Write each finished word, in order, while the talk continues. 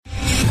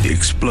The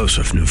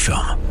explosive new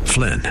film,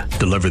 Flynn,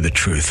 deliver the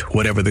truth,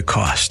 whatever the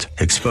cost,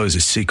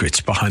 exposes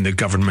secrets behind the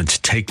government's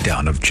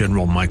takedown of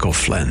General Michael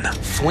Flynn.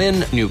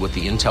 Flynn knew what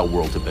the intel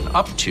world had been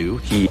up to.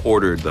 He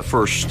ordered the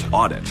first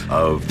audit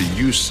of the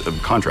use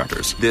of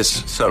contractors.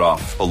 This set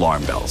off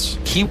alarm bells.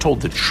 He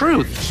told the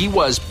truth. He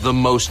was the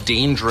most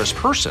dangerous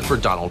person for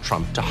Donald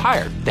Trump to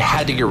hire. They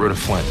had to get rid of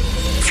Flynn.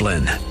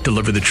 Flynn,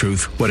 deliver the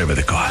truth, whatever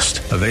the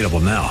cost. Available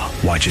now.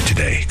 Watch it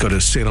today. Go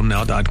to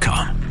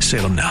salemnow.com.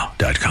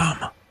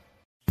 salemnow.com.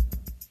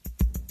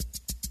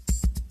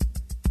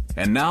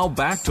 And now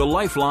back to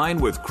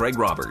Lifeline with Craig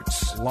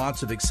Roberts.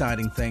 Lots of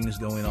exciting things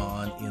going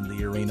on in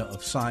the arena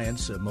of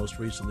science. Most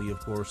recently, of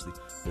course,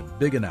 the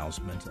big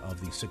announcement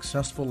of the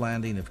successful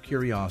landing of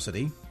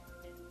Curiosity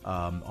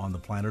on the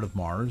planet of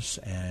Mars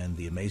and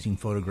the amazing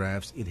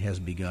photographs it has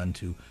begun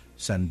to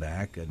send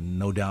back. And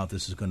no doubt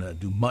this is going to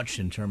do much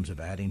in terms of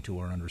adding to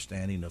our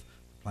understanding of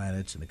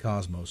planets and the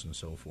cosmos and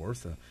so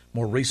forth.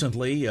 More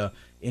recently,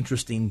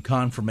 interesting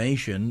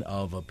confirmation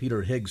of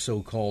Peter Higgs'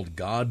 so-called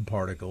God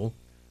particle.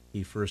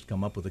 He first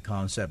come up with the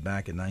concept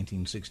back in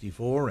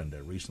 1964, and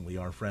recently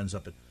our friends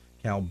up at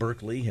Cal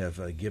Berkeley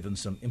have given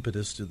some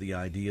impetus to the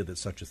idea that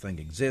such a thing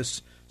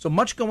exists. So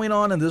much going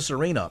on in this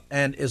arena,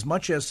 and as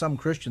much as some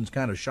Christians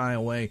kind of shy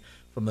away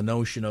from the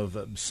notion of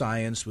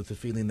science with the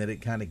feeling that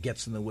it kind of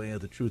gets in the way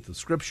of the truth of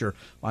Scripture,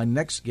 my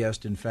next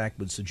guest, in fact,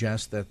 would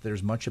suggest that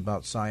there's much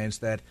about science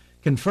that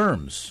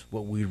confirms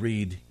what we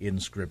read in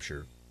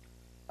Scripture.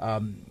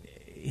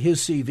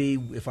 His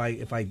CV, if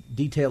I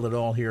detail it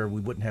all here,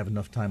 we wouldn't have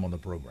enough time on the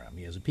program.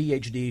 He has a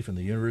Ph.D. from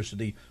the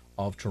University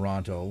of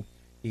Toronto.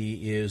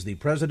 He is the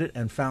president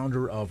and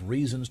founder of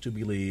Reasons to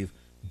Believe,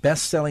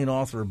 best-selling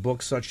author of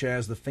books such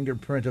as The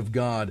Fingerprint of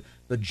God,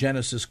 The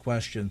Genesis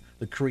Question,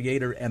 The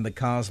Creator and the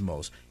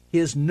Cosmos.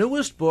 His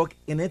newest book,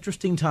 an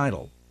interesting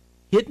title,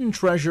 Hidden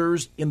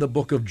Treasures in the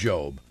Book of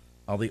Job,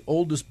 how the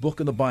oldest book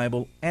in the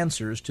Bible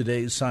answers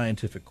today's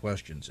scientific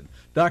questions. And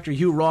Dr.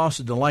 Hugh Ross,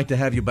 a delight to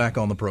have you back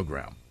on the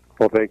program.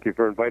 Well, thank you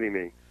for inviting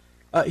me.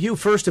 Hugh,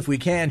 first, if we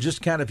can,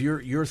 just kind of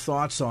your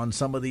thoughts on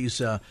some of these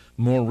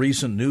more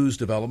recent news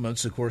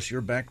developments. Of course,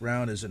 your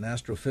background as an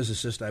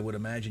astrophysicist, I would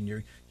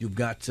imagine you've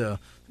got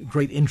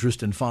great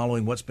interest in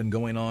following what's been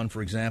going on,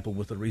 for example,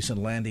 with the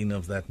recent landing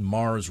of that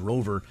Mars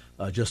rover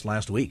just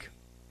last week.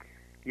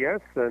 Yes,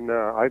 and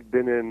I've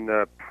been in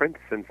print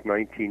since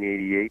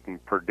 1988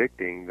 and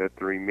predicting that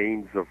the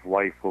remains of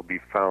life will be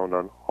found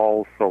on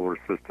all solar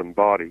system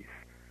bodies,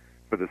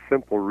 for the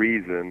simple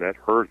reason that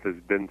Earth has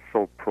been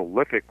so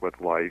prolific with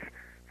life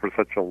for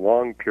such a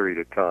long period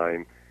of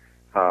time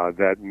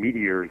that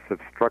meteors have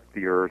struck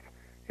the Earth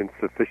in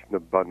sufficient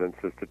abundance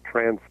as to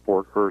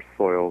transport Earth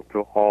soil to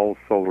all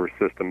solar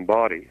system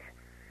bodies.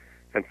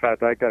 In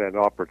fact, I got an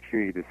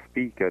opportunity to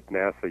speak at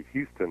NASA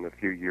Houston a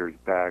few years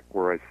back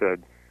where I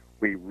said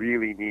we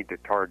really need to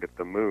target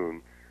the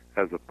moon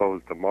as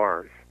opposed to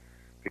Mars,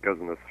 because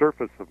on the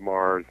surface of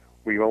Mars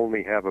we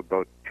only have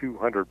about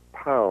 200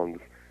 pounds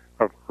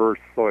of Earth's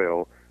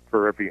soil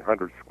for every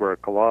 100 square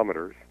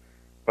kilometers.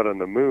 But on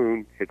the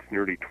moon, it's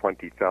nearly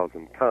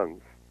 20,000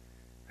 tons.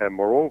 And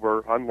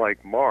moreover,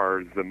 unlike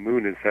Mars, the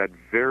moon has had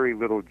very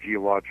little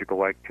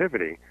geological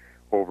activity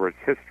over its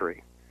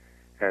history.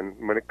 And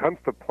when it comes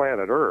to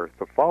planet Earth,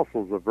 the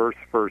fossils of Earth's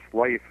first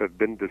life have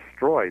been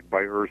destroyed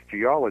by Earth's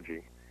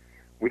geology.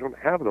 We don't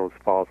have those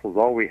fossils.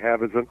 All we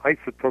have is an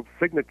isotope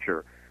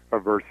signature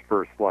of Earth's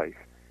first life.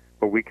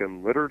 But we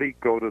can literally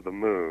go to the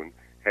moon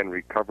and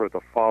recover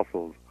the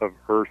fossils of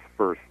Earth's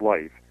first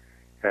life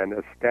and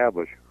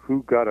establish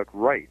who got it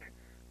right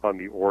on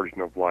the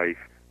origin of life,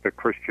 the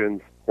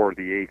Christians or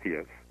the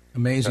atheists.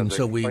 Amazing.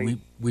 So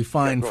we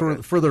find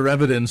further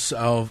evidence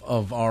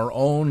of our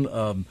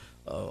own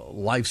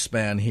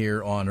lifespan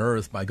here on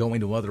Earth by going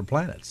to other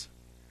planets.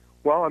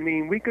 Well, I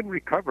mean, we can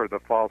recover the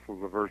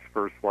fossils of Earth's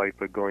first life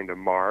by going to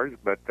Mars,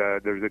 but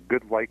there's a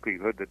good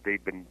likelihood that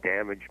they've been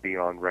damaged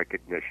beyond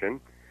recognition.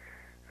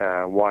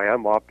 Why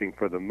I'm opting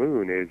for the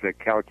moon is that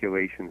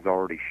calculations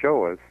already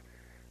show us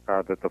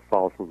that the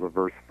fossils of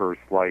Earth's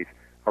first life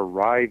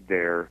arrived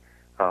there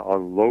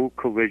on low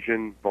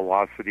collision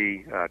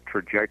velocity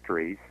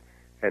trajectories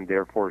and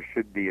therefore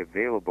should be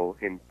available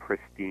in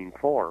pristine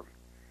form.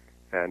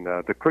 And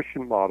the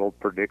Christian model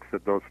predicts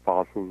that those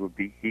fossils will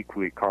be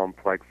equally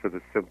complex to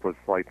the simplest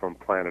life on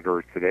planet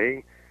Earth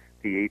today.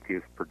 The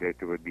atheists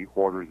predict it would be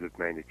orders of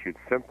magnitude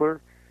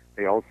simpler.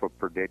 They also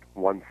predict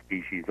one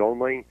species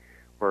only,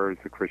 whereas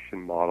the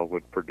Christian model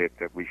would predict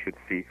that we should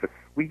see a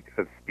suite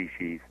of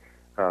species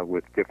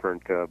with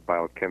different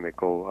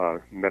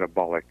biochemical,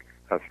 metabolic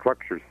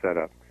structures set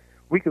up.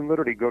 We can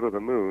literally go to the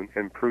moon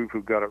and prove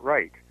who got it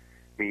right.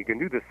 I mean, you can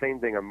do the same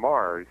thing on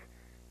Mars,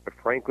 but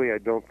frankly, I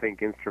don't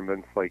think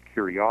instruments like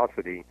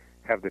Curiosity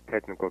have the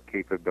technical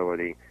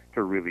capability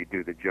to really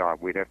do the job.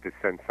 We'd have to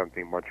send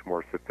something much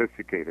more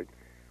sophisticated,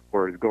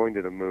 whereas going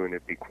to the moon,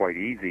 it'd be quite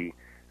easy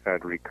to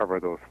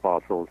recover those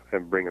fossils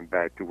and bring them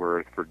back to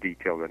Earth for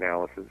detailed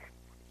analysis.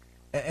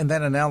 And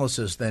that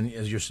analysis, then,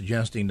 as you're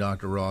suggesting,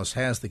 Dr. Ross,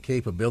 has the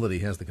capability,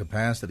 has the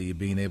capacity of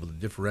being able to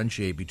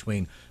differentiate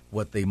between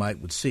what they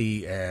would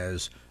see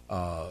as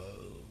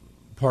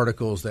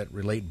particles that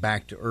relate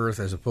back to Earth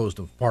as opposed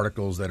to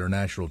particles that are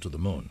natural to the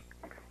moon?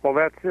 Well,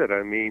 that's it.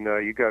 I mean,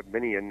 you got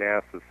many in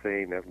NASA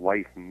saying that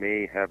life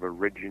may have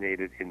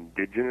originated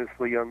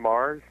indigenously on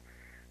Mars.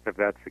 If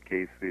that's the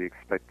case, we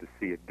expect to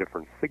see a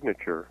different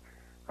signature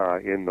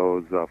in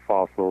those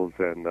fossils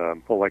and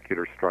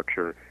molecular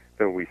structure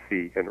than we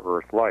see in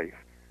Earth life.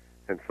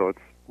 And so it's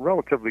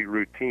relatively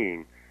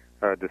routine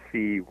to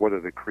see whether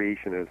the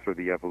creationists or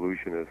the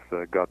evolutionists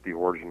got the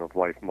origin of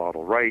life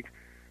model right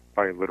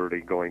by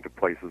literally going to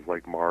places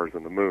like Mars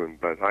and the moon.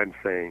 But I'm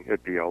saying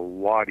it'd be a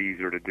lot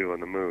easier to do on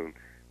the moon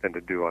than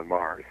to do on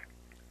Mars.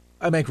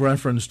 I make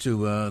reference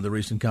to the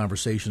recent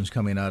conversations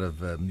coming out of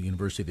the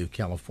University of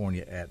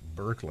California at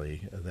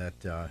Berkeley that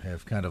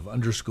have kind of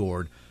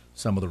underscored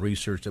some of the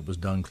research that was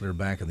done clear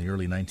back in the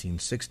early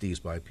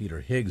 1960s by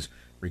Peter Higgs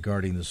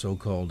regarding the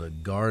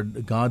so-called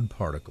God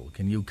particle.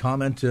 Can you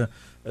comment,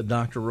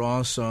 Dr.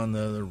 Ross, on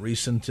the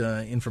recent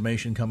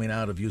information coming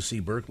out of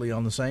UC Berkeley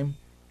on the same?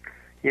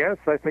 Yes,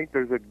 I think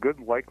there's a good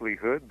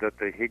likelihood that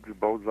the Higgs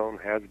boson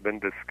has been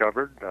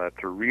discovered.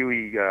 To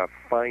really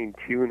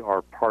fine-tune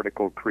our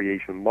particle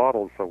creation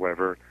models,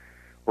 however,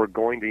 we're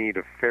going to need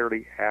a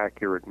fairly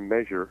accurate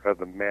measure of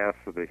the mass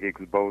of the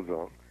Higgs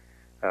boson.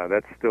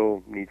 That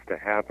still needs to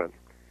happen.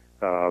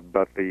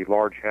 But the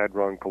Large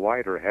Hadron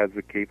Collider has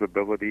the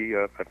capability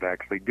of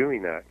actually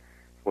doing that.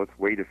 So let's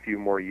wait a few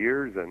more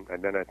years, and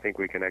then I think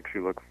we can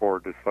actually look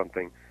forward to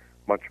something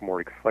much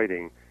more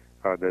exciting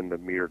than the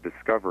mere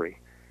discovery.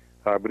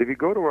 But if you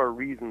go to our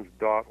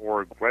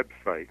Reasons.org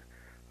website,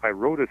 I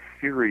wrote a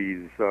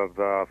series of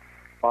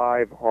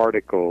 5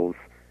 articles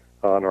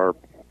on our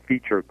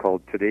feature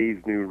called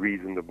Today's New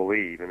Reason to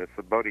Believe, and it's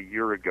about a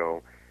year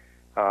ago,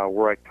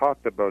 where I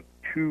talked about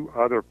 2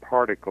 other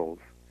particles,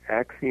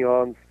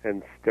 axions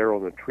and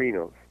sterile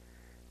neutrinos,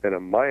 that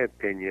in my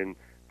opinion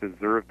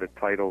deserve the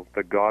title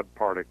the God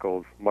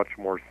particles much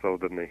more so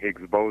than the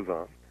Higgs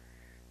boson.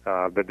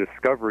 The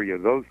discovery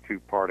of those 2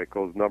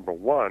 particles, number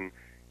one,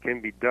 can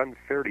be done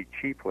fairly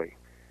cheaply.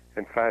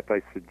 In fact,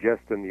 I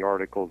suggest in the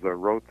articles I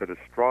wrote that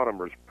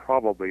astronomers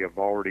probably have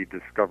already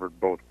discovered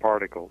both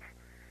particles.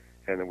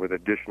 And with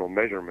additional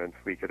measurements,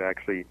 we could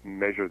actually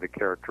measure the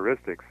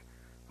characteristics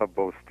of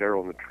both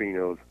sterile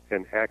neutrinos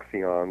and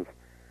axions,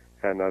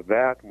 and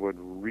that would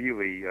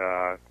really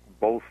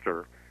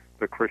bolster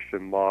the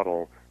Christian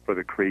model for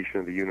the creation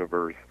of the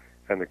universe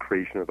and the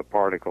creation of the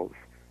particles.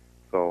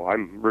 So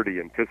I'm really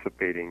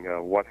anticipating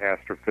what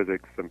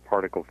astrophysics and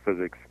particle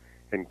physics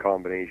in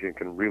combination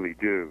can really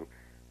do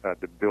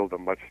to build a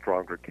much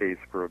stronger case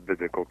for a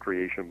biblical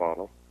creation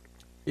model.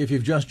 If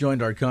you've just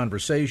joined our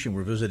conversation,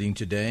 we're visiting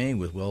today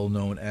with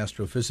well-known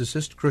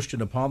astrophysicist,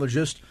 Christian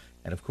apologist,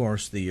 and of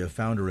course the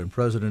founder and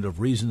president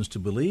of Reasons to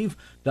Believe,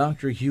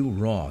 Dr. Hugh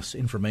Ross.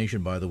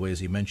 Information, by the way, as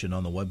he mentioned,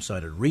 on the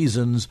website at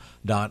reasons.org.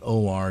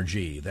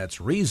 That's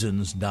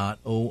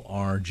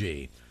reasons.org.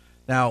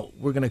 Now,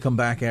 we're going to come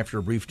back after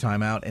a brief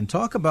timeout and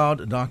talk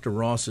about Dr.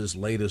 Ross's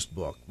latest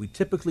book. We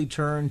typically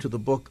turn to the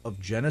book of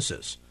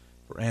Genesis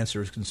for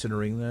answers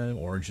considering the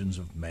origins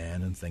of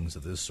man and things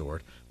of this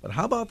sort. But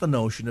how about the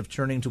notion of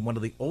turning to one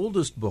of the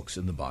oldest books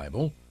in the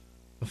Bible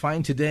to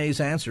find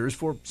today's answers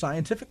for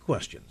scientific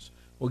questions?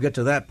 We'll get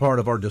to that part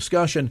of our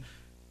discussion.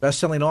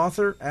 Best-selling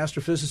author,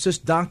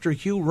 astrophysicist Dr.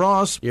 Hugh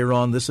Ross, here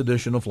on this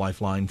edition of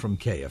Lifeline from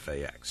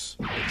KFAX.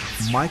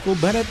 Michael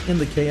Bennett in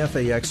the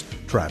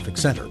KFAX Traffic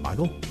Center.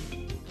 Michael?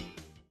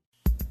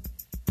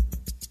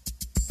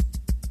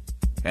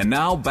 And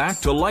now back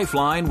to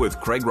Lifeline with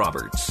Craig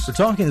Roberts. We're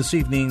talking this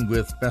evening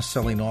with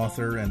best-selling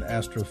author and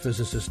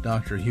astrophysicist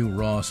Dr. Hugh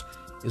Ross.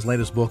 His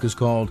latest book is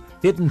called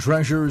Hidden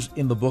Treasures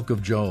in the Book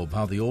of Job,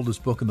 how the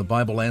oldest book in the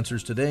Bible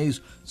answers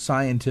today's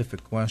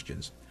scientific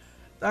questions.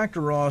 Dr.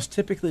 Ross,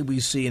 typically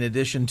we see, in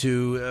addition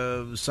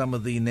to some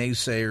of the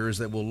naysayers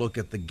that will look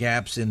at the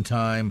gaps in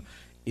time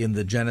in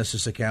the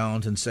Genesis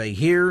account and say,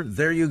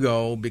 there you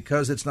go,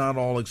 because it's not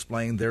all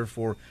explained,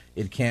 therefore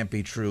it can't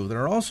be true.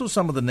 There are also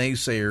some of the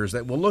naysayers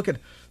that will look at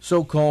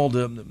so-called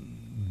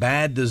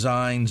bad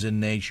designs in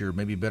nature,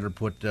 maybe better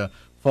put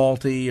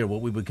faulty or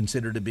what we would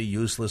consider to be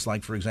useless,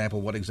 like, for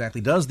example, what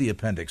exactly does the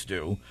appendix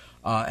do?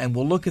 And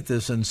we'll look at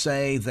this and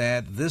say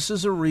that this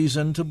is a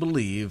reason to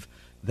believe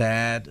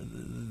that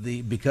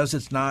because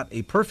it's not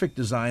a perfect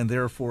design,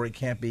 therefore it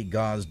can't be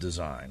God's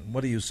design. What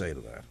do you say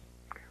to that?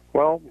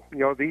 Well,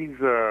 these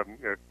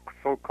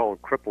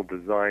so-called crippled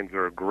designs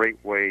are a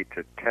great way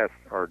to test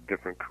our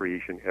different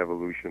creation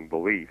evolution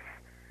beliefs.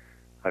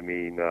 I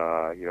mean,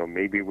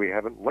 maybe we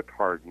haven't looked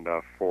hard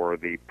enough for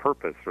the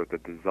purpose or the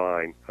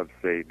design of,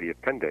 say, the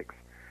appendix.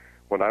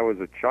 When I was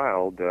a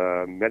child,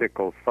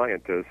 medical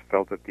scientists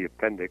felt that the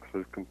appendix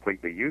was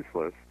completely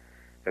useless,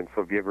 and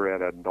so if you ever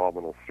had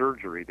abdominal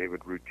surgery, they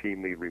would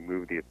routinely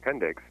remove the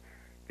appendix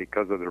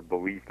because of their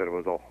belief that it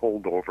was a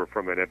holdover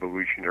from an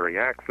evolutionary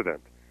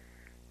accident.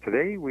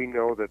 Today, we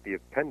know that the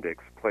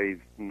appendix plays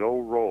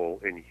no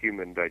role in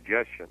human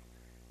digestion,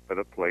 but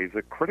it plays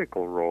a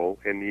critical role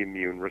in the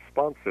immune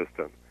response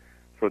system.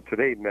 So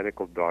today,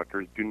 medical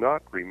doctors do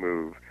not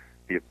remove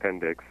the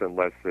appendix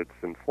unless it's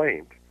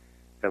inflamed.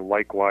 and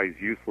likewise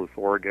useless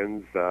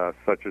organs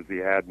such as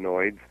the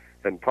adenoids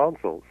and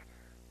tonsils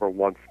were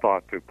once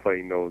thought to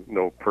play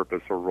no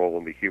purpose or role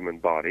in the human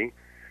body,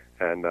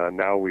 and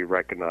now we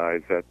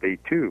recognize that they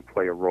too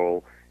play a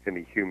role in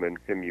the human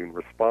immune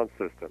response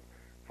system.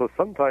 So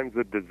sometimes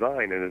the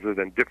design is in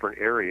a different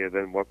area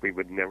than what we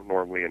would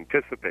normally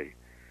anticipate.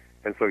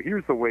 And so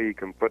here's the way you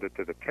can put it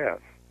to the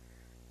test.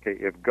 Okay,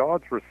 if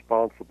God's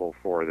responsible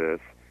for this,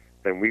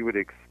 then we would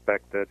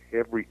expect that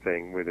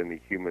everything within the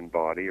human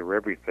body or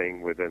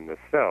everything within the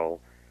cell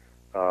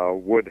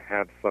would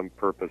have some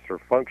purpose or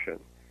function.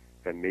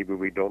 And maybe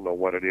we don't know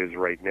what it is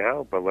right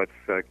now, but let's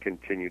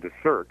continue to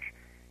search.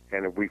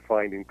 And if we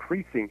find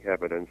increasing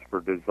evidence for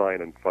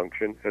design and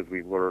function as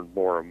we learn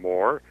more and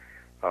more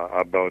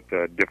about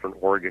different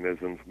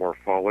organisms'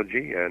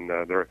 morphology and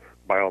their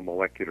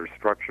biomolecular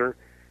structure,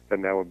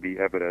 then that would be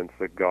evidence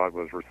that God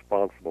was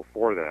responsible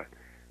for that.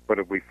 But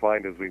if we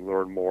find as we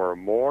learn more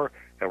and more,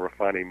 and we're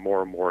finding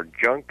more and more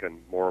junk and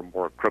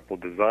more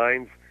crippled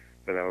designs,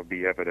 then that would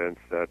be evidence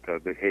that,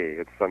 hey,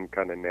 it's some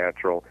kind of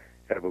natural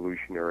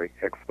evolutionary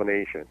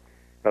explanation.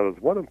 Now,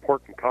 there's one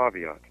important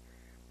caveat.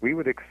 We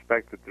would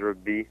expect that there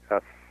would be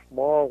a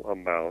small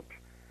amount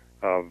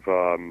of,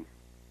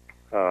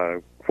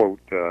 quote,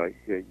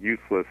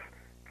 useless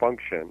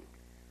function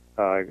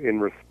in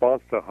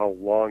response to how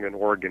long an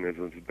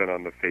organism has been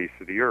on the face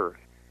of the earth.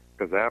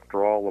 Because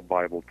after all, the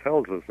Bible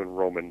tells us in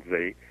Romans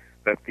 8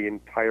 that the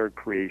entire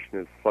creation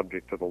is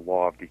subject to the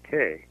law of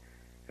decay.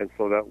 And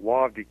so that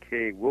law of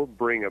decay will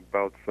bring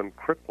about some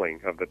crippling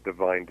of the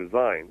divine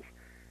designs.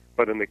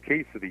 But in the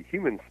case of the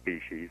human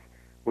species,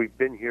 we've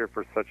been here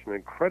for such an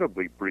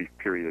incredibly brief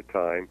period of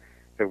time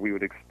that we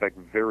would expect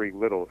very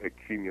little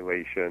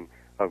accumulation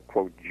of,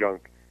 quote,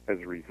 junk as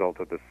a result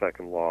of the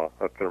second law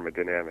of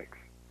thermodynamics.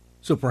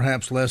 So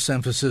perhaps less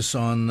emphasis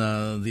on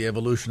the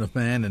evolution of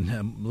man and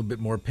a little bit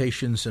more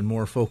patience and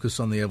more focus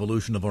on the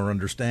evolution of our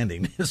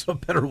understanding is a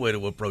better way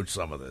to approach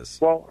some of this.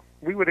 Well,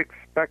 we would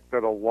expect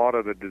that a lot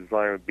of the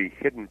design would be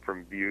hidden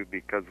from view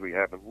because we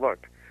haven't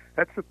looked.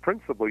 That's the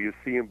principle you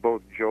see in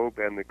both Job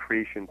and the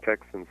creation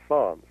texts and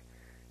Psalms,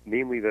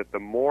 namely that the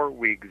more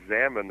we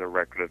examine the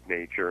record of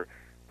nature,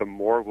 the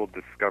more we'll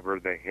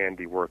discover the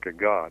handiwork of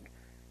God.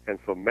 And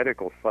so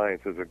medical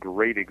science is a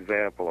great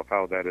example of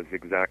how that is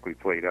exactly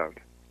played out.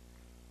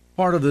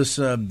 Part of this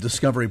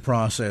discovery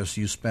process,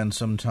 you spend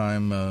some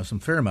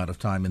fair amount of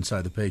time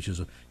inside the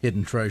pages of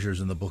Hidden Treasures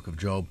in the Book of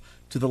Job,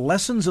 to the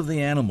lessons of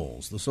the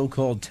animals, the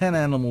so-called 10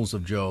 animals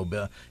of Job.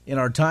 In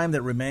our time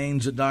that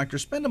remains, Doctor,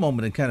 spend a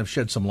moment and kind of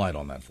shed some light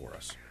on that for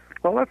us.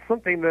 Well, that's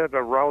something that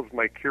aroused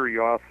my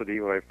curiosity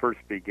when I first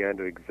began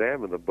to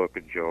examine the Book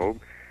of Job,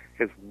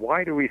 is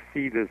why do we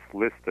see this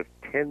list of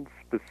 10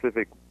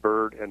 specific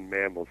bird and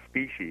mammal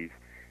species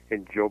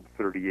in Job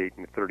 38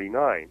 and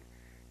 39?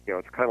 You know,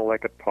 it's kind of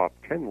like a top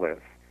 10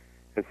 list.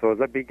 And so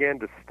as I began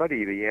to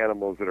study the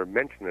animals that are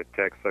mentioned in the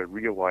text, I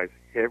realized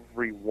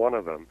every one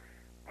of them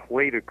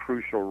played a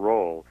crucial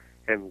role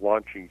in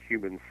launching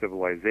human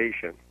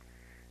civilization.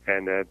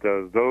 And that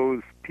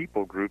those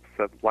people groups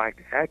that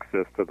lacked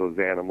access to those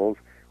animals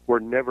were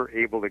never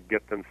able to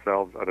get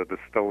themselves out of the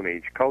Stone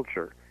Age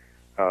culture.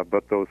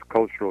 But those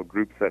cultural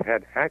groups that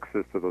had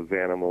access to those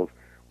animals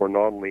were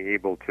not only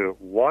able to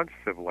launch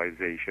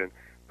civilization,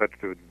 but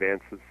to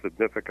advance it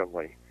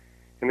significantly.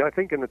 And I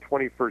think in the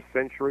 21st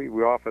century,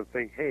 we often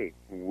think, hey,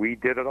 we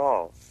did it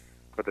all.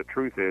 But the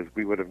truth is,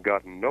 we would have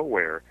gotten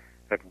nowhere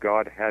if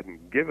God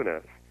hadn't given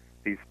us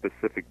these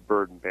specific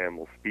bird and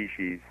mammal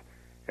species,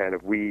 and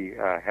if we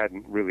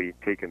hadn't really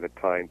taken the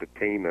time to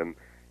tame them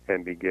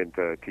and begin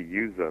to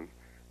use them,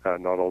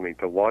 not only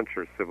to launch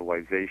our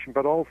civilization,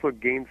 but also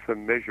gain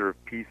some measure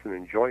of peace and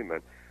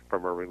enjoyment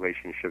from our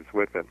relationships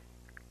with them.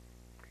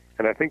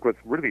 And I think what's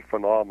really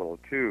phenomenal,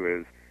 too,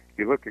 is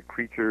you look at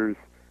creatures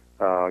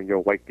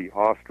like the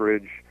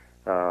ostrich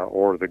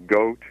or the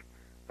goat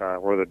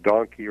or the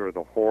donkey or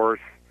the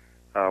horse.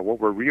 What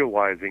we're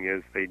realizing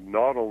is they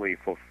not only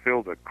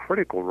fulfilled a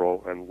critical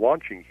role in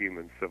launching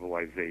human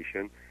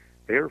civilization,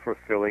 they are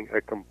fulfilling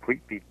a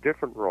completely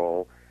different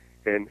role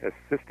in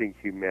assisting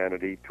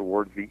humanity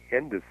towards the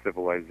end of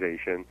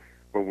civilization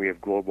when we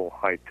have global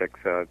high-tech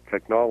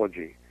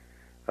technology.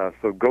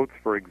 So goats,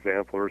 for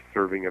example, are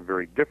serving a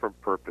very different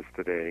purpose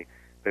today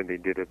than they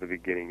did at the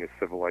beginning of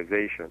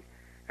civilization.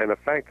 And the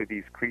fact that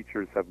these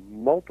creatures have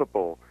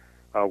multiple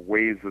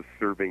ways of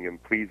serving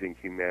and pleasing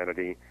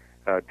humanity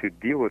to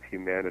deal with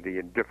humanity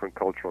in different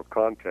cultural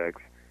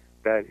contexts,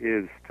 that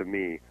is, to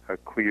me, a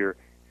clear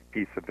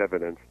piece of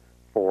evidence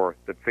for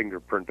the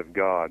fingerprint of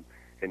God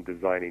in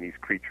designing these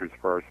creatures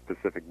for our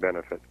specific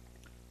benefit.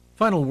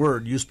 Final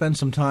word, you spent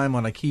some time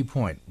on a key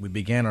point. We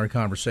began our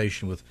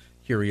conversation with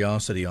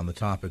curiosity on the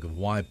topic of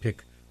why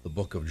pick the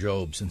Book of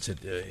Job, since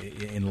it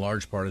in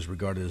large part is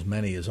regarded as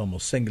many as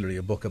almost singularly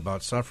a book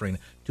about suffering.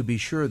 To be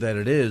sure that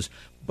it is,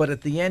 but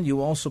at the end you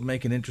also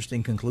make an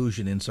interesting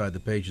conclusion inside the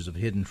pages of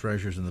Hidden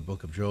Treasures in the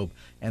Book of Job,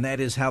 and that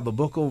is how the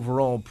book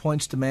overall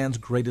points to man's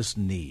greatest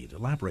need.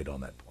 Elaborate on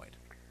that point.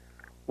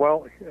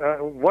 Well,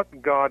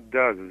 what God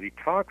does is he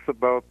talks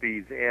about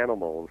these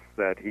animals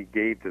that he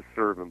gave to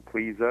serve and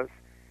please us,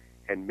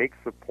 and makes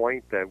the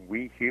point that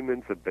we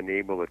humans have been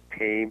able to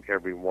tame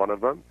every one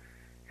of them.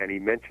 And he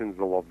mentions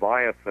the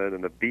Leviathan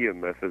and the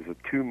Behemoth as the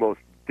two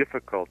most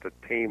difficult to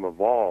tame of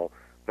all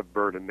the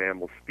bird and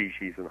mammal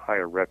species and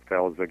higher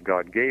reptiles that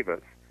God gave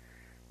us.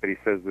 But he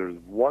says there's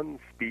one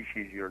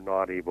species you're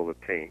not able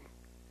to tame,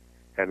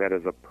 and that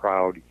is a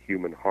proud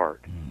human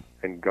heart.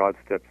 And God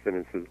steps in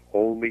and says,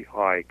 only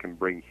I can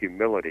bring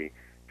humility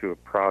to a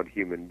proud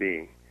human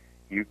being.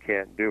 You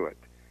can't do it.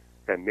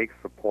 And makes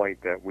the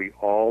point that we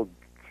all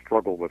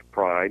struggle with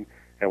pride,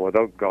 and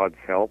without God's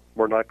help,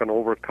 we're not going to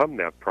overcome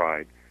that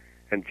pride.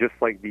 And just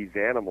like these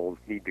animals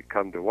need to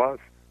come to us,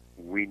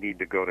 we need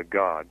to go to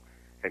God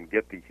and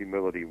get the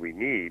humility we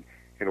need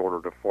in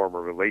order to form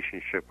a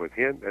relationship with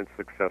Him and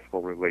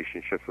successful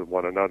relationships with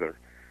one another.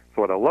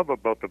 So what I love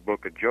about the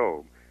book of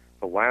Job,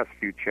 the last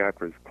few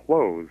chapters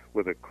close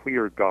with a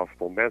clear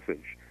gospel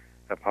message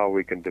of how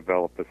we can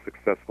develop a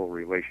successful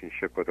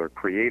relationship with our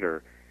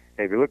Creator.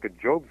 And if you look at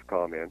Job's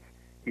comments,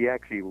 he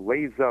actually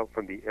lays out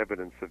from the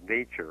evidence of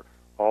nature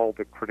all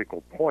the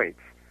critical points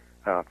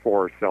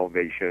for our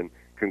salvation,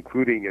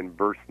 concluding in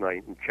verse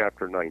 9, in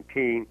chapter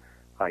 19,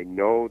 I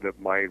know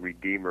that my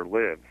Redeemer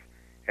lives,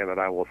 and that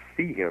I will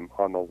see him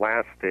on the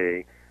last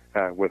day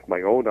with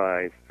my own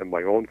eyes and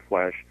my own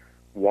flesh.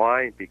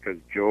 Why? Because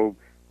Job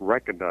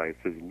recognized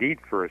his need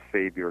for a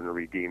Savior and a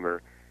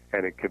Redeemer,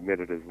 and had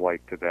committed his life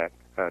to that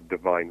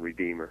divine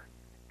Redeemer.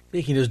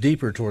 Taking us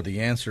deeper toward the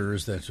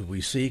answers that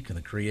we seek in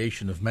the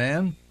creation of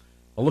man,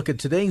 a look at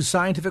today's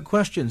scientific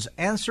questions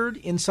answered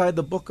inside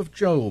the Book of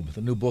Job,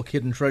 the new book,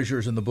 Hidden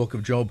Treasures in the Book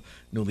of Job,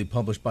 newly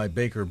published by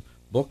Baker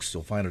Books.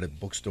 You'll find it at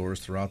bookstores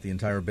throughout the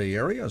entire Bay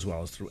Area, as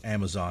well as through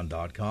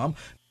Amazon.com.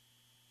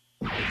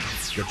 Get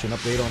you an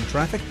update on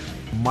traffic.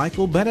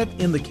 Michael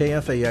Bennett in the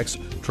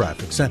KFAX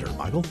Traffic Center.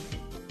 Michael?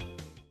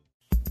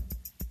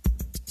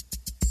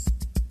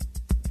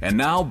 And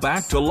now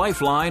back to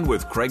Lifeline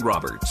with Craig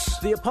Roberts.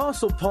 The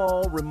Apostle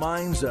Paul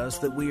reminds us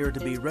that we are to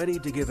be ready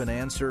to give an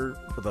answer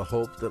for the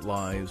hope that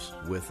lies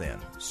within.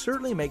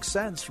 Certainly makes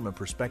sense from a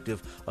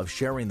perspective of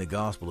sharing the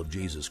gospel of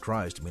Jesus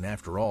Christ. I mean,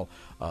 after all,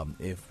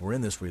 if we're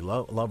in this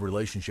love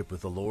relationship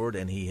with the Lord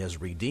and He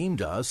has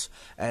redeemed us,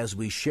 as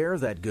we share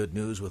that good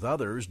news with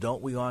others,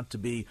 don't we want to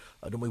be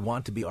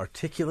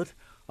articulate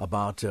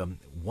about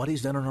what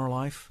He's done in our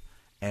life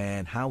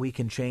and how we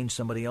can change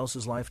somebody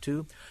else's life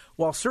too?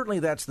 While certainly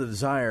that's the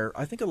desire,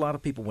 I think a lot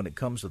of people, when it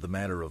comes to the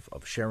matter of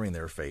sharing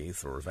their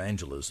faith or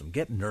evangelism,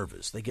 get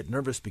nervous. They get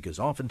nervous because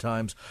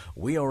oftentimes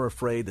we are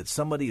afraid that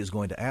somebody is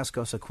going to ask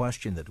us a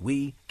question that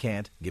we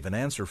can't give an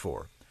answer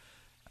for.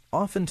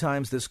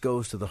 Oftentimes this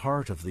goes to the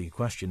heart of the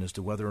question as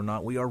to whether or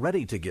not we are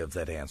ready to give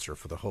that answer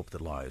for the hope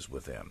that lies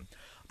within.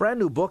 Brand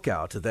new book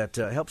out that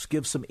helps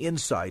give some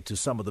insight to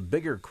some of the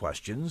bigger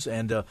questions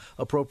and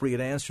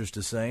appropriate answers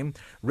to same,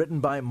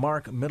 written by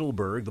Mark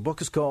Middleberg. The book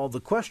is called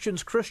The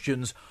Questions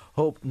Christians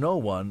Hope No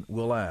One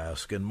Will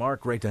Ask. And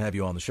Mark, great to have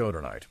you on the show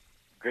tonight.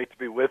 Great to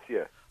be with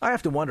you. I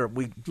have to wonder,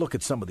 we look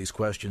at some of these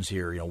questions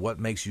here, what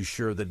makes you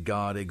sure that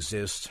God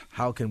exists?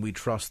 How can we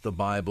trust the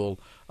Bible?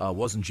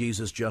 Wasn't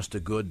Jesus just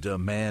a good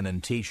man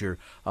and teacher?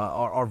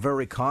 Are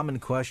very common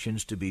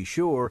questions, to be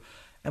sure.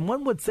 And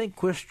one would think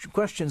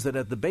questions that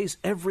at the base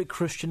every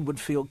Christian would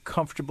feel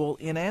comfortable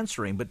in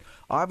answering. But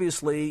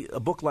obviously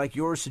a book like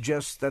yours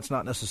suggests that's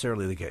not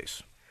necessarily the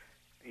case.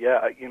 Yeah,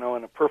 in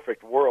a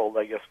perfect world,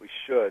 I guess we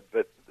should.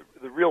 But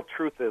the real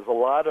truth is a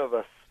lot of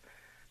us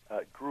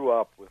grew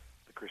up with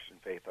the Christian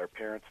faith. Our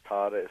parents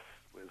taught us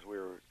as we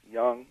were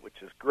young,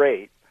 which is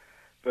great.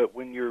 But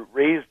when you're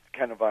raised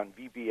kind of on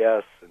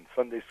VBS and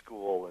Sunday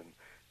school, and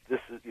this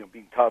is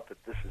being taught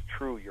that this is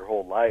true your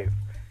whole life,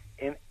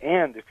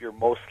 and if you're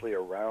mostly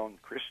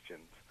around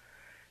Christians,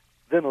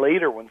 then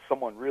later when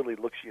someone really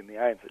looks you in the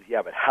eye and says,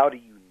 yeah, but how do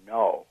you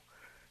know?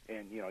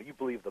 And, you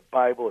believe the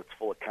Bible, it's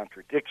full of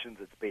contradictions,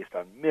 it's based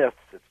on myths,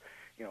 it's,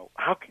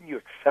 how can you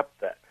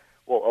accept that?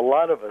 Well, a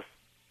lot of us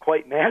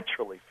quite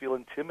naturally feel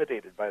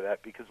intimidated by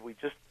that because we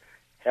just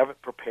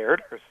haven't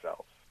prepared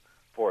ourselves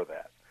for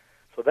that.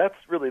 So that's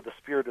really the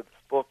spirit of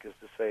this book, is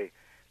to say,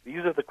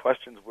 these are the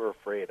questions we're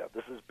afraid of.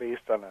 This is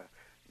based on a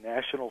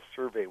national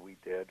survey we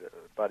did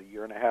about a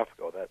year and a half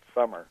ago that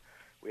summer.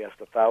 We asked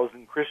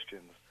 1,000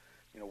 Christians,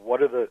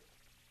 what are the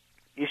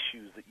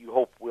issues that you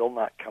hope will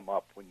not come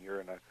up when you're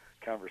in a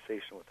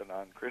conversation with a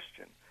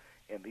non-Christian?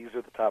 And these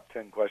are the top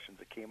 10 questions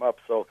that came up.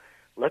 So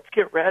let's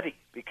get ready,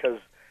 because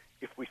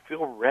if we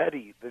feel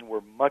ready, then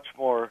we're much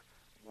more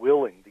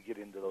willing to get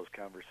into those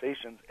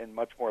conversations and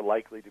much more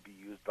likely to be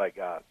used by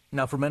God.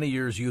 Now, for many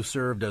years, you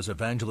served as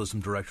evangelism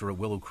director at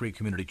Willow Creek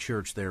Community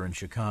Church there in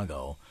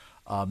Chicago.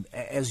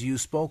 As you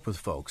spoke with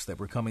folks that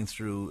were coming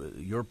through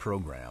your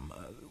program,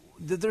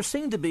 there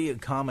seemed to be a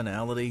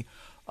commonality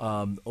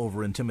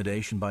over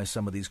intimidation by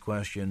some of these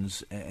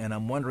questions, and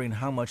I'm wondering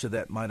how much of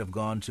that might have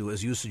gone to,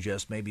 as you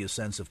suggest, maybe a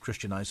sense of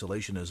Christian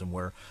isolationism,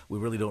 where we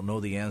really don't know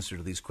the answer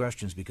to these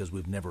questions because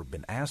we've never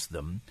been asked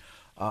them,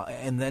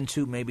 and then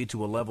maybe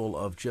to a level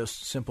of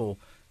just simple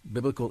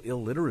biblical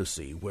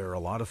illiteracy, where a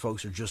lot of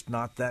folks are just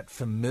not that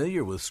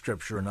familiar with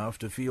Scripture enough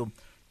to feel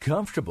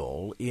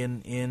comfortable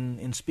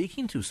in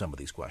speaking to some of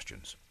these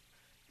questions.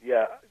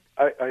 Yeah,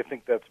 I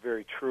think that's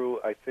very true.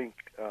 I think,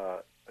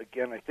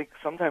 again, I think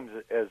sometimes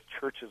as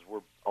churches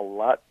we're a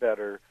lot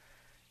better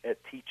at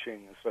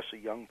teaching, especially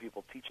young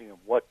people, teaching them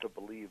what to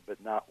believe,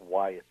 but not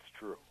why it's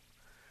true.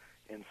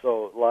 And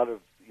so a lot of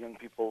young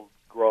people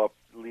grow up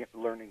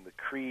learning the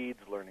creeds,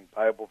 learning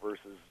Bible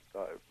verses,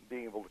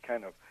 being able to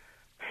kind of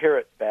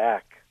parrot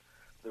back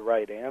the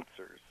right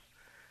answers.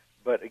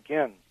 But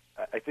again,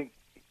 I think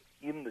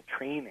in the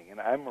training, and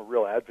I'm a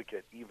real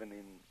advocate even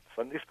in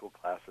Sunday school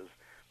classes,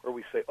 where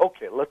we say,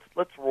 okay,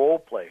 let's role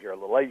play here a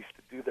little. I used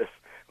to do this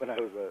when I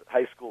was a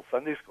high school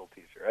Sunday school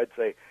teacher. I'd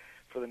say,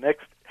 for the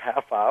next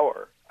half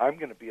hour, I'm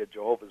going to be a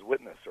Jehovah's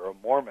Witness or a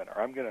Mormon, or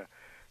I'm going to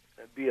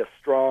be a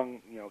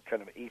strong,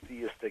 kind of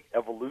atheistic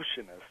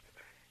evolutionist,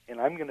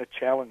 and I'm going to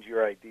challenge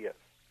your ideas.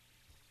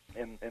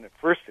 And at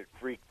first it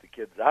freaked the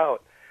kids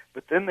out,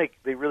 but then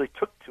they really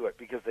took to it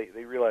because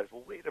they realized,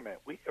 well, wait a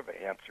minute, we have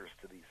answers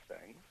to these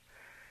things.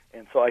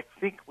 And so I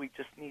think we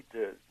just need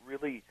to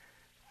really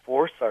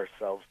force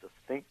ourselves to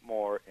think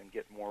more and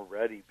get more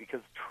ready,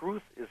 because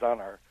truth is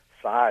on our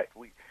side.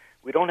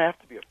 We don't have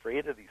to be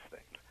afraid of these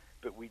things,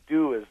 but we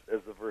do, as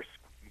the verse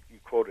you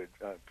quoted,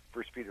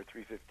 1 Peter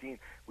 3:15,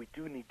 we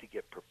do need to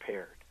get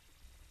prepared.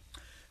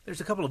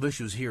 There's a couple of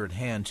issues here at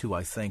hand, too,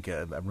 I think.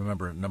 I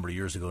remember a number of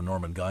years ago,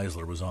 Norman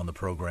Geisler was on the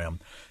program,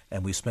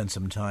 and we spent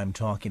some time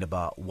talking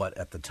about what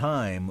at the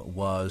time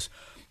was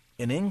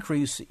an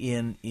increase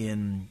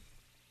in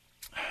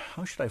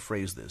how should I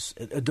phrase this?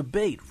 A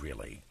debate,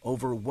 really,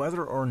 over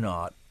whether or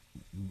not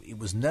it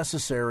was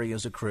necessary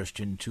as a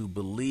Christian to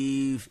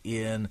believe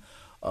in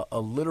a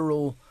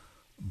literal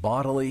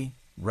bodily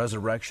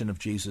resurrection of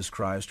Jesus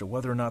Christ, or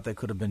whether or not that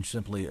could have been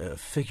simply a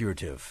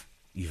figurative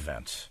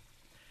event.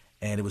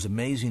 And it was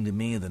amazing to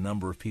me the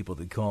number of people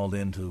that called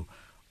into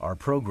our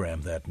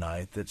program that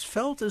night that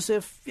felt as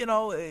if,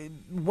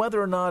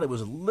 whether or not it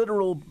was a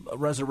literal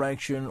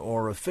resurrection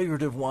or a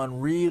figurative one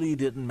really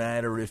didn't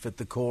matter, if at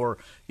the core,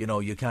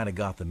 you kind of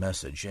got the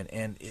message.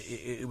 And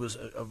it was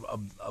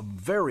a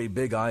very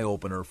big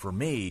eye-opener for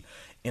me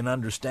in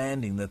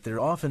understanding that there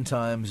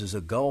oftentimes is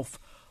a gulf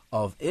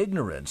of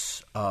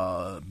ignorance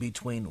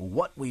between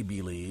what we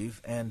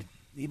believe and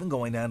even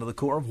going down to the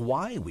core of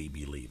why we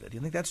believe it. Do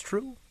you think that's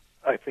true?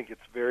 I think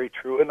it's very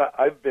true. And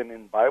I've been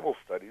in Bible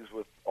studies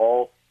with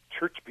all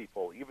church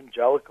people,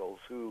 evangelicals,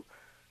 who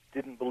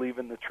didn't believe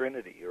in the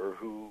Trinity, or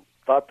who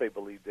thought they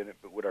believed in it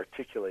but would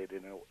articulate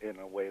it in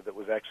a way that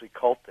was actually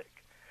cultic.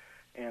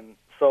 And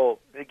so,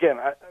 again,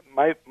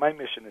 my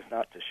mission is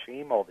not to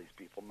shame all these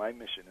people. My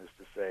mission is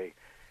to say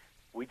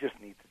we just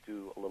need to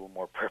do a little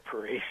more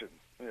preparation.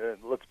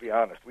 Let's be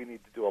honest, we need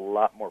to do a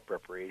lot more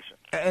preparation.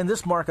 And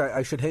this, Mark,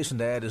 I should hasten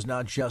to add, is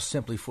not just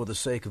simply for the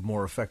sake of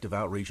more effective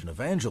outreach and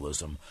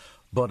evangelism,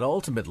 but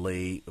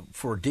ultimately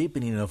for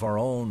deepening of our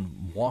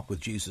own walk with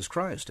Jesus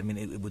Christ. I mean,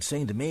 it would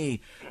seem to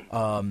me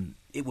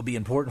it would be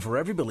important for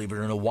every believer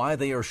to know why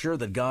they are sure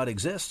that God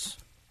exists.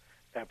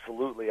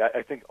 Absolutely.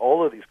 I think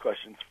all of these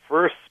questions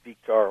first speak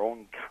to our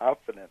own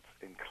confidence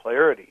and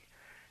clarity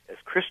as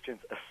Christians,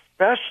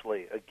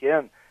 especially,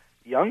 again,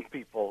 young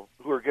people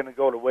who are going to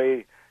go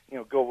away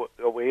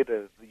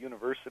to the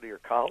university or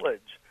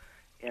college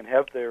and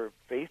have their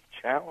faith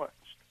challenged.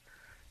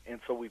 And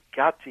so we've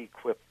got to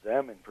equip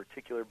them in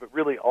particular, but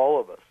really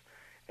all of us.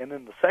 And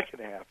then the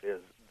second half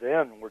is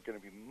then we're going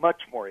to be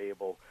much more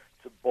able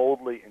to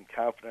boldly and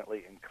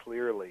confidently and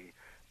clearly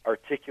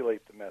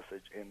articulate the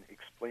message and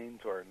explain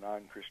to our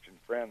non-Christian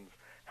friends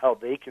how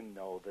they can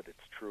know that it's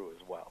true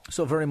as well.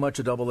 So very much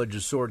a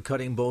double-edged sword,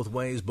 cutting both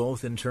ways,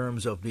 both in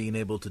terms of being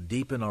able to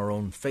deepen our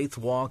own faith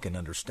walk and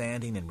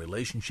understanding and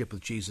relationship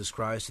with Jesus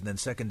Christ, and then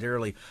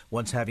secondarily,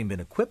 once having been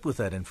equipped with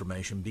that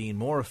information, being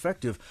more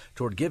effective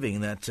toward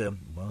giving that,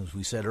 as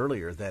we said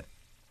earlier, that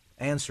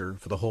answer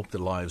for the hope that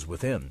lies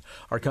within.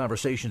 Our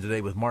conversation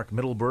today with Mark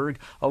Mittelberg,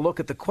 a look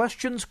at the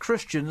questions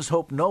Christians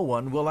hope no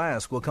one will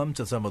ask. We'll come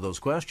to some of those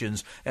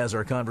questions as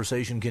our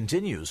conversation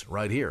continues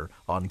right here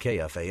on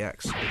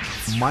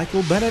KFAX.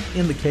 Michael Bennett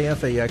in the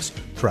KFAX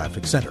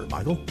Traffic Center.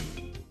 Michael?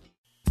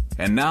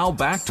 And now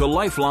back to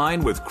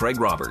Lifeline with Craig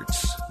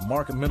Roberts.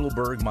 Mark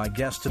Mittelberg, my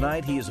guest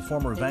tonight. He is a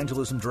former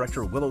evangelism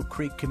director at Willow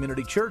Creek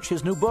Community Church.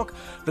 His new book,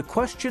 The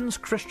Questions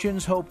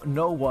Christians Hope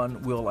No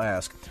One Will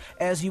Ask.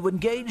 As you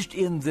engaged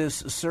in this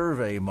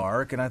survey,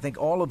 Mark, and I think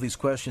all of these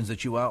questions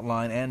that you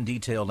outline and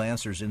detailed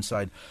answers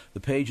inside the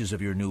pages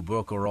of your new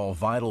book are all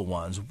vital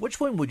ones. Which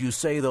one would you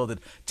say, though, that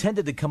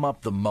tended to come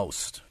up the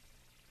most?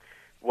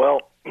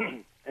 Well,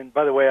 and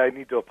by the way, I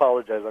need to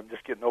apologize. I'm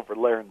just getting over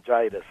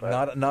laryngitis.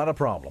 Not a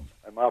problem.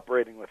 I'm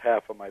operating with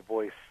half of my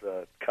voice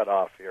cut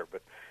off here.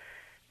 But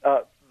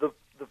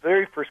the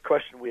very first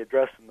question we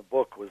addressed in the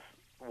book was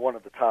one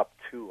of the top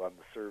two on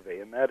the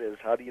survey, and that is,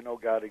 how do you know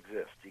God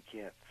exists? You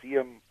can't see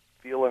him,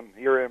 feel him,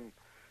 hear him.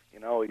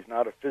 He's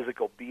not a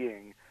physical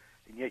being,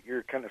 and yet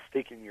you're kind of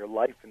staking your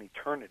life and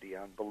eternity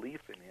on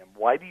belief in him.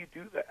 Why do you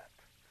do that?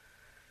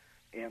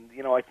 And,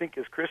 I think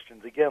as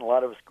Christians, again, a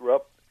lot of us grew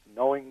up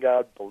knowing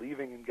God,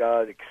 believing in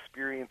God,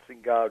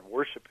 experiencing God,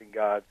 worshiping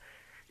God.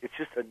 It's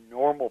just a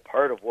normal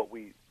part of what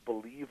we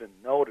believe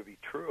and know to be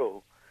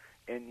true.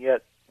 And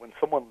yet, when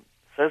someone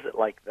says it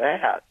like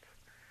that,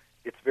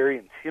 it's very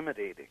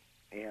intimidating.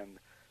 And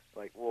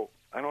like, well,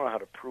 I don't know how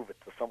to prove it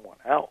to someone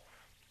else.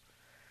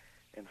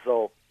 And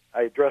so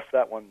I address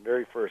that one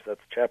very first.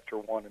 That's chapter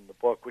 1 in the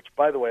book, which,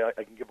 by the way,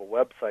 I can give a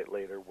website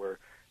later where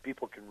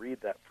people can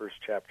read that first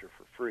chapter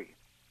for free.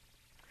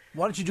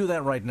 Why don't you do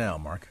that right now,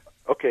 Mark?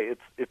 Okay,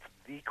 it's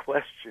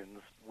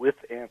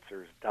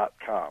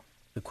thequestionswithanswers.com.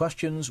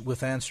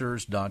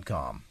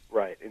 Thequestionswithanswers.com.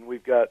 Right, and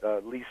we've got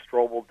Lee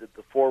Strobel did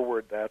the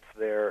foreword, that's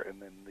there,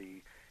 and then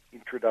the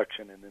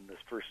introduction, and then this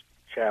first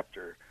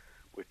chapter,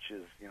 which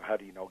is, how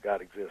do you know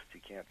God exists?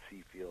 You can't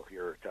see, feel,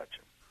 hear, or touch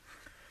him.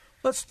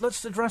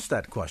 Let's address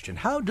that question.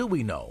 How do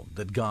we know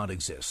that God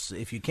exists?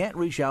 If you can't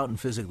reach out and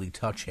physically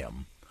touch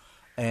him,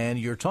 and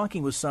you're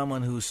talking with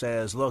someone who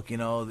says, look,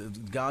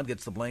 God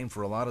gets the blame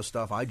for a lot of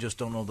stuff. I just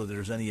don't know that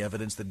there's any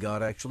evidence that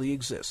God actually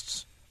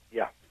exists.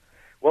 Yeah.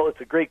 Well, it's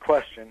a great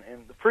question.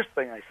 And the first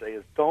thing I say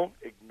is don't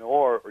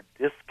ignore or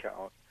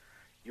discount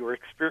your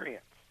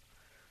experience.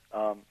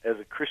 As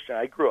a Christian,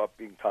 I grew up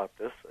being taught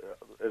this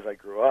as I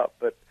grew up.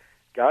 But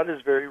God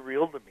is very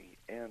real to me.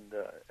 And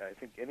I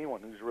think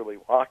anyone who's really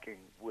walking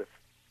with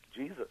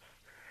Jesus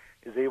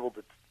is able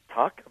to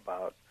talk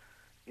about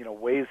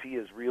ways he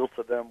is real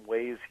to them,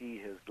 ways he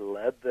has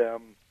led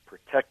them,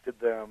 protected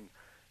them,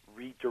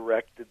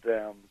 redirected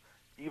them,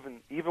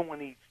 even when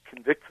he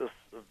convicts us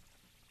of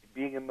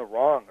being in the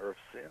wrong or of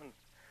sin.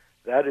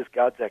 That is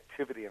God's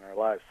activity in our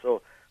lives.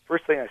 So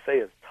first thing I say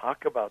is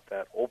talk about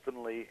that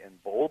openly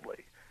and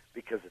boldly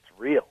because it's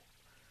real.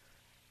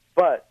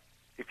 But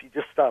if you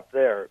just stop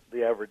there,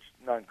 the average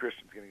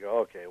non-Christian is going to go,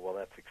 okay, well,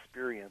 that's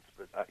experience,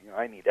 but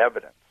I need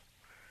evidence.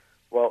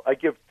 Well, I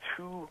give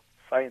two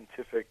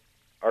scientific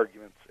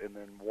arguments and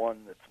then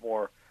one that's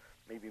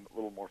maybe a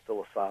little more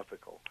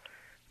philosophical.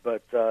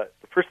 But the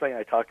first thing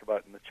I talk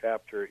about in the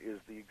chapter is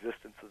the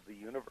existence of the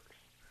universe.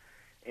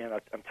 And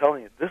I'm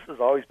telling you, this has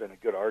always been a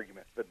good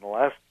argument, but in the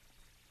last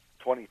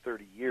 20,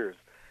 30 years,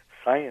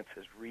 science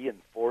has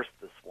reinforced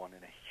this one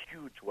in a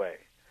huge way.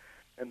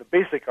 And the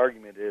basic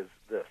argument is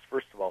this.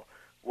 First of all,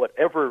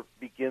 whatever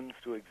begins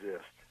to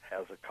exist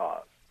has a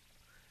cause.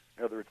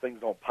 In other words, things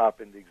don't pop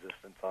into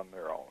existence on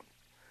their own.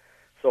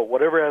 So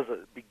whatever has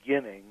a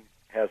beginning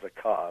has a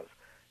cause.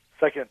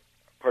 Second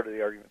part of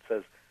the argument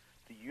says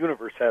the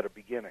universe had a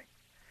beginning.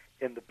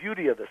 And the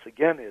beauty of this,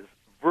 again, is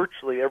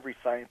virtually every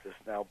scientist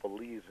now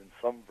believes in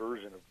some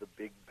version of the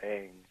Big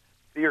Bang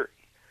theory,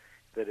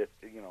 that at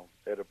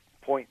a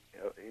point,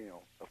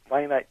 a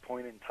finite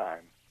point in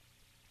time,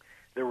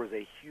 there was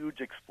a huge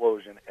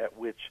explosion at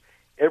which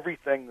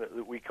everything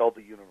that we call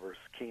the universe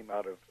came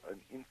out of an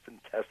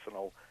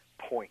infinitesimal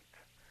point.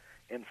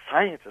 And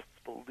scientists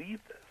believe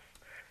this.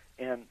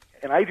 And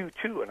I do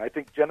too, and I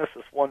think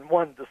Genesis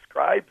 1:1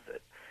 describes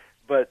it.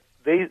 But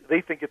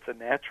they think it's a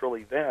natural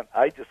event.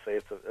 I just say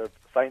it's a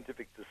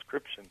scientific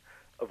description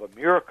of a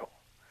miracle.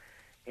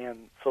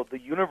 And so the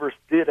universe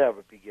did have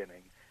a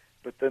beginning,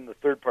 but then the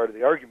third part of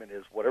the argument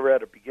is whatever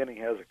had a beginning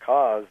has a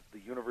cause. The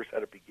universe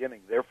had a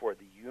beginning. Therefore,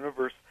 the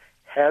universe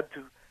had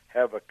to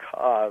have a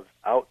cause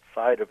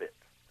outside of it,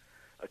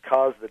 a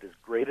cause that is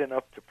great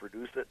enough to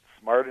produce it,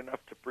 smart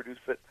enough to produce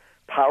it,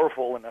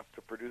 powerful enough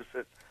to produce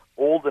it,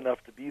 old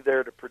enough to be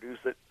there to produce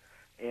it,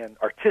 and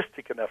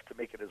artistic enough to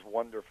make it as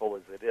wonderful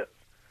as it is.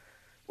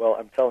 Well,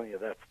 I'm telling you,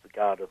 that's the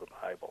God of the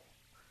Bible.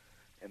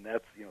 And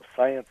that's,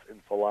 science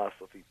and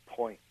philosophy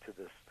point to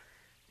this,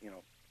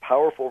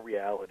 powerful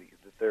reality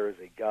that there is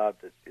a God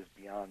that is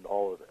beyond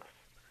all of this,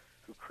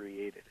 who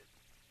created it.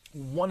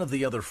 One of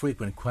the other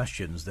frequent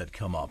questions that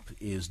come up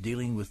is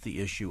dealing with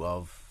the issue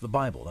of the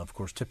Bible. Now, of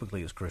course,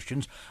 typically as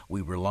Christians,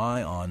 we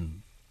rely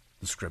on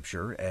the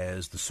Scripture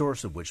as the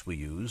source of which we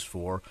use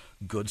for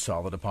good,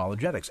 solid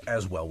apologetics,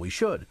 as well we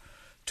should.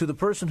 To the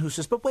person who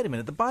says, but wait a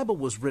minute, the Bible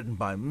was written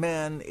by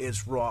men,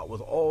 it's wrought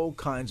with all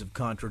kinds of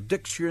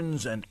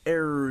contradictions and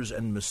errors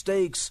and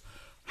mistakes.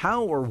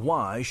 How or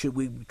why should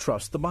we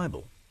trust the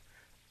Bible?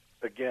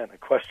 Again, a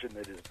question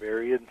that is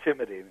very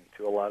intimidating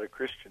to a lot of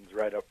Christians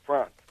right up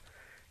front,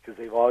 because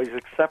they've always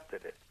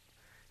accepted it.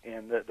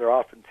 And they're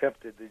often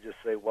tempted to just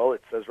say, well,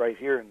 it says right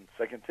here in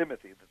 2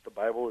 Timothy that the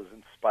Bible is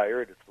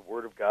inspired, it's the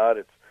Word of God,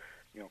 it's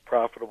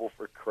profitable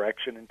for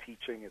correction and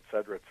teaching, et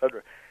cetera, et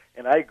cetera.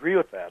 And I agree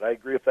with that. I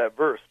agree with that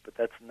verse, but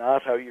that's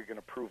not how you're going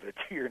to prove it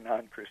to your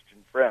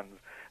non-Christian friends.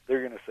 They're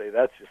going to say,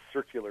 that's just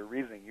circular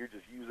reasoning. You're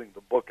just using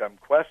the book I'm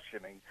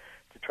questioning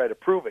to try to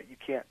prove it. You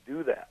can't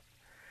do that.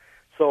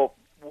 So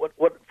what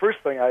first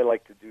thing I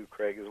like to do,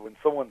 Craig, is when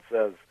someone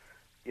says,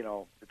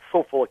 it's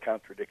so full of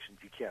contradictions,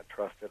 you can't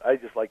trust it, I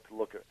just like to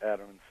look at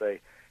them and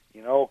say,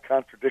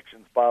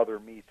 contradictions bother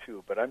me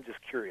too, but I'm just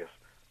curious,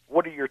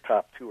 what are your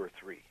top 2 or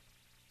 3?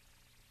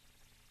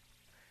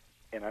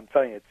 And I'm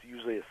telling you, it's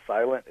usually as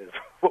silent as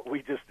what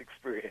we just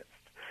experienced,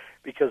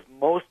 because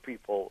most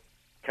people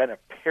kind of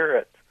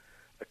parrot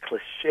a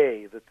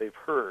cliche that they've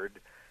heard,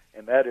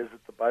 and that is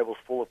that the Bible's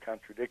full of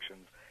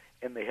contradictions.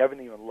 and they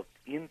haven't even looked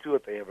into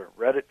it. They haven't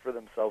read it for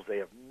themselves. They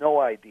have no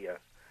idea.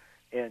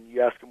 And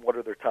you ask them what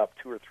are their top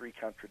 2 or 3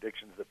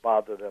 contradictions that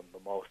bother them the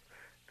most,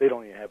 they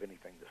don't even have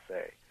anything to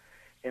say.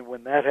 And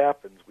when that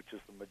happens, which is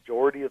the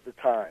majority of the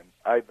time,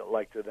 I'd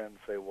like to then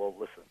say, well,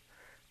 listen,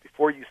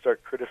 before you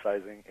start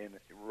criticizing and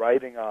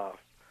writing off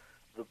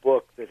the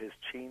book that has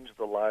changed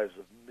the lives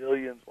of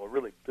millions, or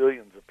really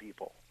billions of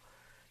people,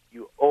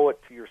 you owe it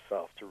to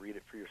yourself to read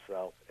it for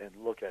yourself and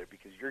look at it,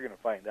 because you're going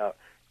to find out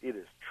it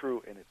is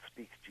true and it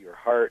speaks to your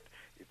heart,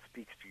 it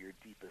speaks to your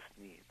deepest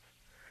needs.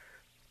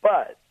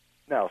 But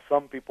now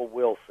some people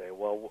will say,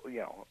 well,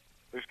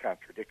 there's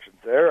contradictions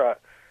there.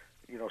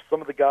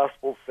 Some of the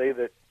Gospels say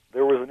that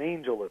there was an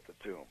angel at the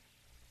tomb,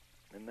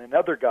 and then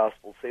other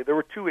Gospels say there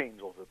were 2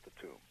 angels at the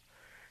tomb.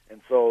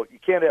 And so you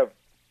can't have,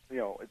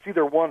 it's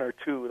either 1 or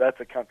 2.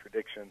 That's a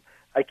contradiction.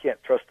 I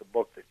can't trust a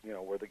book that,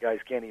 where the guys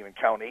can't even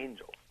count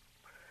angels.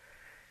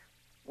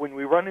 When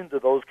we run into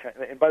those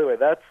and by the way,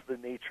 that's the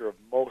nature of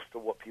most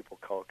of what people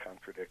call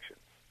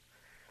contradictions.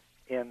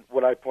 And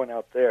what I point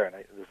out there, and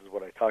this is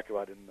what I talk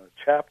about in the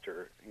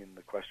chapter in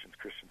the Questions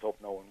Christians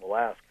Hope No One Will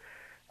Ask,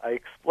 I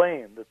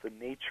explain that the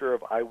nature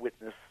of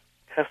eyewitness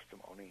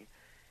testimony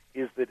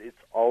is that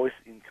it's always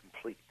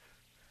incomplete.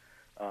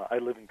 I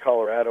live in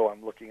Colorado.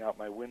 I'm looking out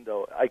my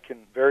window. I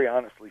can very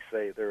honestly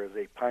say there is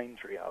a pine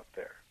tree out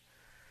there.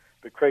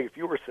 But Craig, if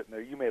you were sitting there,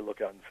 you may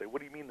look out and say, what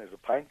do you mean there's a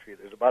pine tree?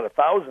 There's about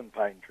 1,000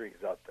 pine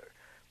trees out there.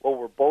 Well,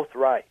 we're both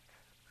right.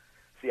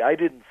 See, I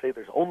didn't say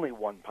there's only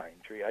one pine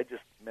tree. I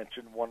just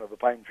mentioned one of the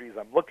pine trees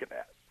I'm looking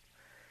at.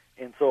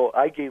 And so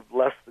I gave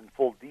less than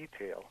full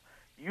detail.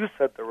 You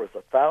said there was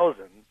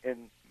 1,000,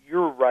 and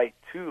you're right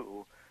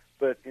too,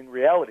 but in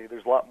reality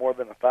there's a lot more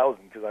than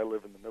 1,000 because I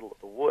live in the middle of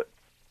the woods.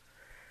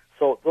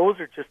 So those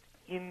are just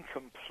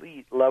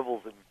incomplete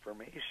levels of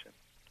information.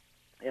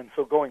 And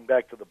so going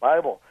back to the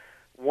Bible,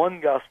 one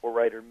gospel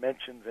writer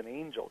mentions an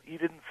angel. He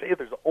didn't say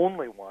there's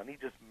only one. He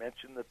just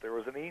mentioned that there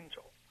was an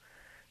angel.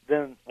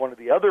 Then one of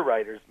the other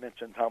writers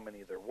mentioned how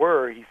many there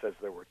were. He says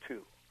there were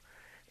 2.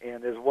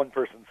 And as one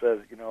person says,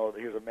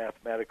 here's a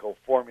mathematical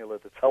formula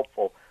that's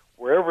helpful.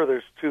 Wherever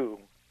there's 2,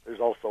 there's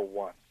also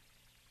 1.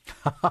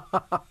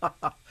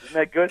 Isn't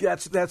that good?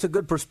 That's a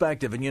good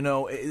perspective. And,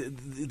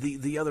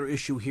 the other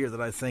issue here that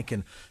I think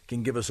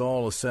can give us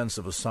all a sense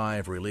of a sigh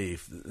of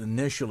relief,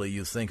 initially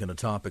you think in a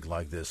topic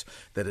like this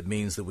that it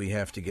means that we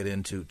have to get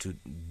into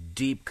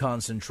deep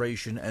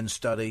concentration and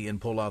study and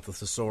pull out the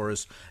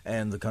thesaurus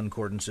and the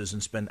concordances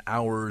and spend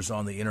hours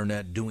on the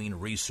Internet doing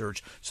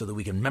research so that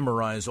we can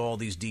memorize all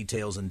these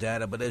details and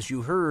data. But as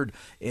you heard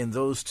in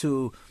those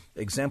 2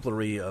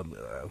 exemplary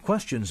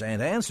questions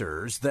and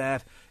answers,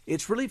 that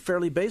it's really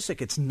fairly basic.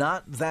 It's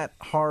not that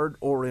hard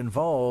or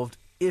involved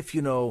if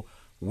you know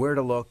where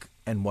to look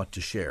and what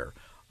to share.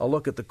 A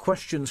look at the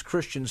Questions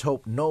Christians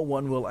Hope No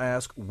One Will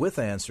Ask with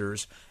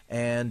answers.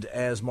 And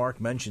as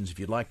Mark mentions, if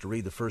you'd like to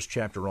read the first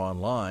chapter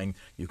online,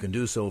 you can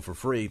do so for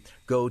free.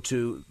 Go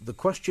to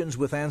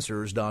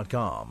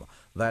thequestionswithanswers.com.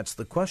 That's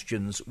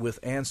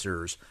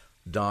thequestionswithanswers.com.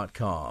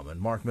 And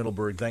Mark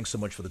Mittelberg, thanks so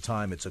much for the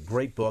time. It's a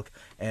great book,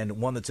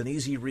 and one that's an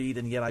easy read,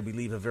 and yet I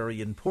believe a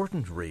very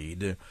important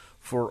read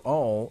for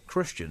all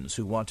Christians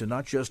who want to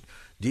not just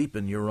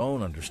deepen your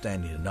own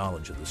understanding and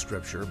knowledge of the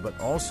Scripture, but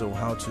also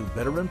how to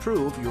better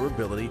improve your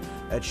ability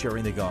at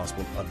sharing the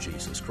gospel of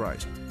Jesus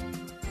Christ.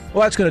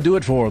 Well, that's going to do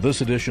it for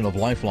this edition of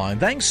Lifeline.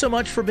 Thanks so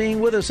much for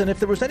being with us. And if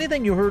there was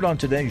anything you heard on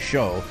today's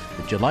show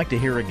that you'd like to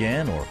hear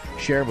again or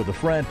share with a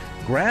friend,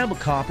 grab a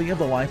copy of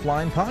the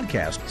Lifeline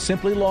podcast.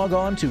 Simply log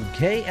on to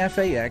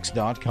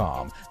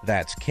KFAX.com.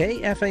 That's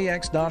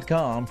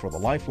KFAX.com for the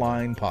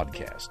Lifeline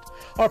podcast.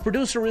 Our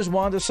producer is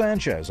Wanda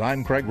Sanchez.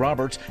 I'm Craig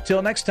Roberts.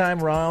 Till next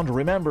time around,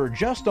 remember,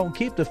 just don't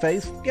keep the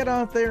faith. Get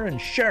out there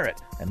and share it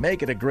and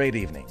make it a great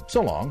evening.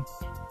 So long.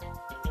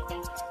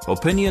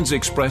 Opinions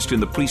expressed in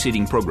the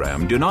preceding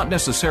program do not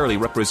necessarily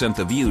represent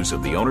the views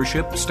of the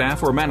ownership,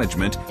 staff, or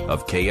management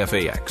of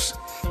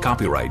KFAX.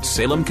 Copyright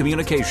Salem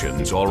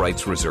Communications, all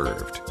rights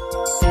reserved.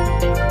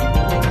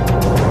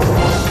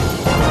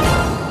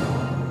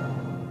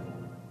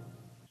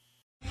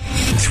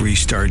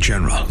 Three-star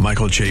General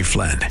Michael J.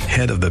 Flynn,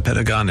 head of the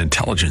Pentagon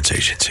Intelligence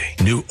Agency,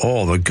 knew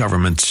all the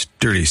government's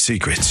dirty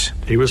secrets.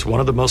 He was one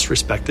of the most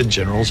respected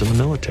generals in the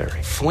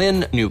military.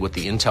 Flynn knew what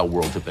the intel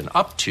world had been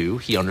up to.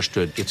 He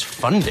understood its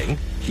funding.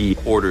 He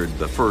ordered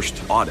the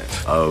first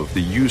audit of the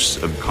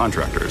use of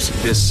contractors.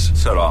 This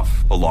set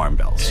off alarm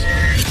bells.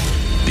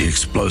 The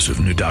explosive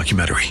new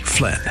documentary,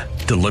 Flynn,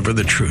 Deliver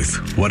the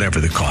Truth, Whatever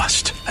the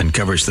Cost,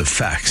 uncovers the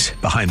facts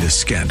behind this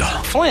scandal.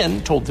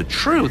 Flynn told the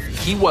truth.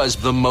 He was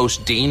the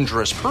most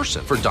dangerous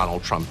person for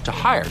Donald Trump to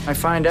hire. I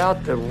find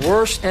out the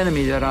worst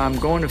enemy that I'm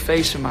going to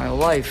face in my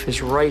life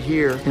is right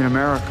here in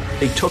America.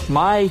 They took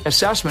my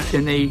assessment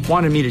and they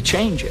wanted me to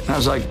change it. And I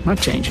was like, I'm not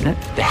changing it.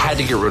 They had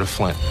to get rid of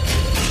Flynn.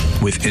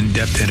 With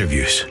in-depth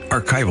interviews,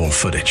 archival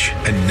footage,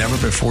 and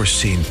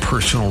never-before-seen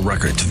personal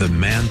records of the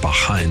man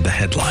behind the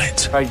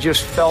headlines. I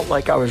just felt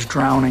like I was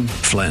drowning.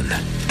 Flynn,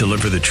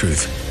 Deliver the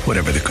Truth,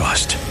 Whatever the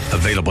Cost.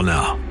 Available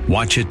now.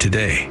 Watch it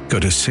today.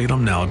 Go to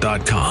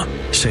salemnow.com.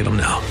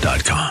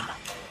 salemnow.com.